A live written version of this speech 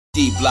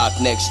D-Block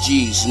next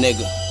G's,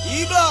 nigga.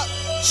 E-Block.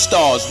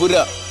 Starz, what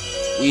up?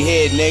 We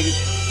here, nigga.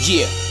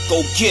 Yeah,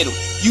 go get 'em.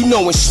 You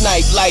know when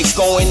Snyp life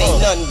going, ain't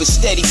nothing but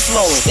steady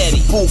flowing. Steady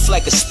booth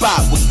like a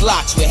spot with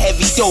Glocks with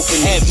heavy dope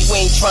in it. You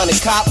ain't trying to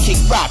cop, kick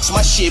rocks,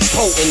 my shit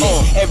potent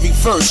it. Every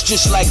verse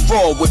just like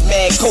raw with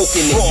mad coke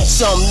in it.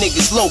 Some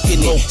niggas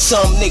loking it,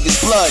 some niggas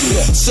blooding,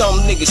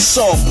 some niggas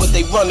soft but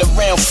they run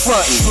around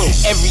frontin'.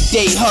 Every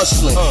day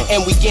hustling,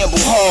 and we gamble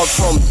hard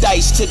from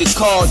dice to the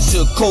cards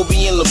to Kobe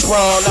and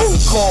LeBron. I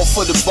can call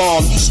for the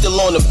bomb, you still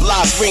on the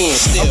block ring.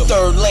 I'm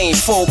third lane,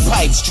 full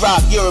pipes, drop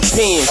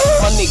Europeans.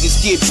 My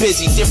niggas get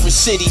busy, different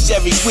cities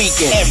every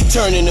weekend,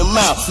 turning them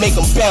out, make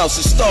them bounce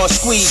and start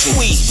squeezing.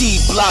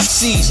 D-Block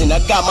season, I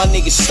got my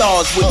nigga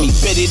Starz with me,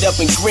 bitted up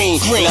in green,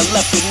 and I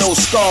left with no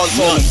scars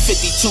on me.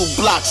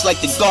 52 blocks like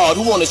the guard,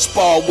 who wanna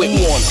spar with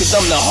me? Cause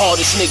I'm the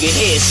hardest nigga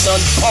here,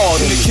 son,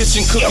 pardon me. In the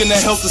kitchen cooking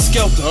that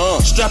helter-skelter,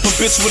 strap a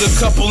bitch with a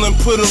couple and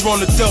put her on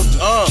the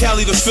Delta,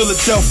 Cali to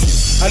Philadelphia,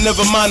 I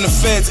never mind the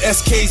feds,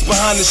 SK's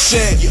behind the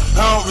shed.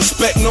 I don't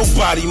respect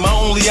nobody, my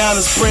only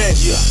honest bread.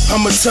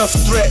 I'm a tough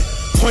threat,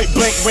 point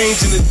blank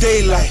range in the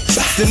daylight.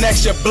 Then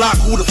ask your block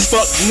who the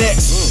fuck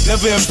next.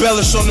 Never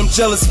embellish on them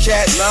jealous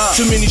cats.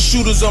 Too many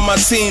shooters on my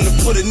team to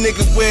put a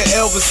nigga where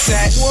Elvis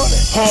at.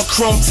 Hard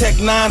chrome tech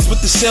 9s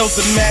with the shells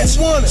to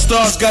match.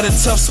 Starz got a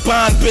tough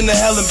spine, been to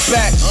hell and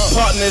back.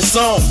 Partner is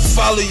on,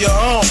 follow your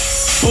own.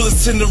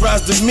 Bullets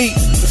tenderize the meat,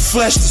 the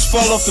flesh just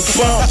fall off the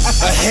bone.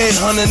 A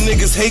headhunter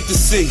niggas hate to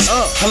see.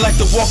 I like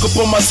to walk up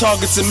on my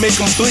targets and make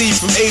them bleed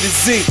from A to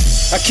Z.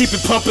 I keep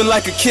it pumping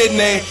like a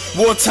kidney.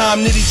 Wartime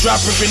nitty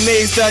dropping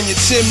grenades down your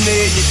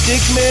chimney. You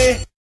dig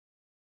me?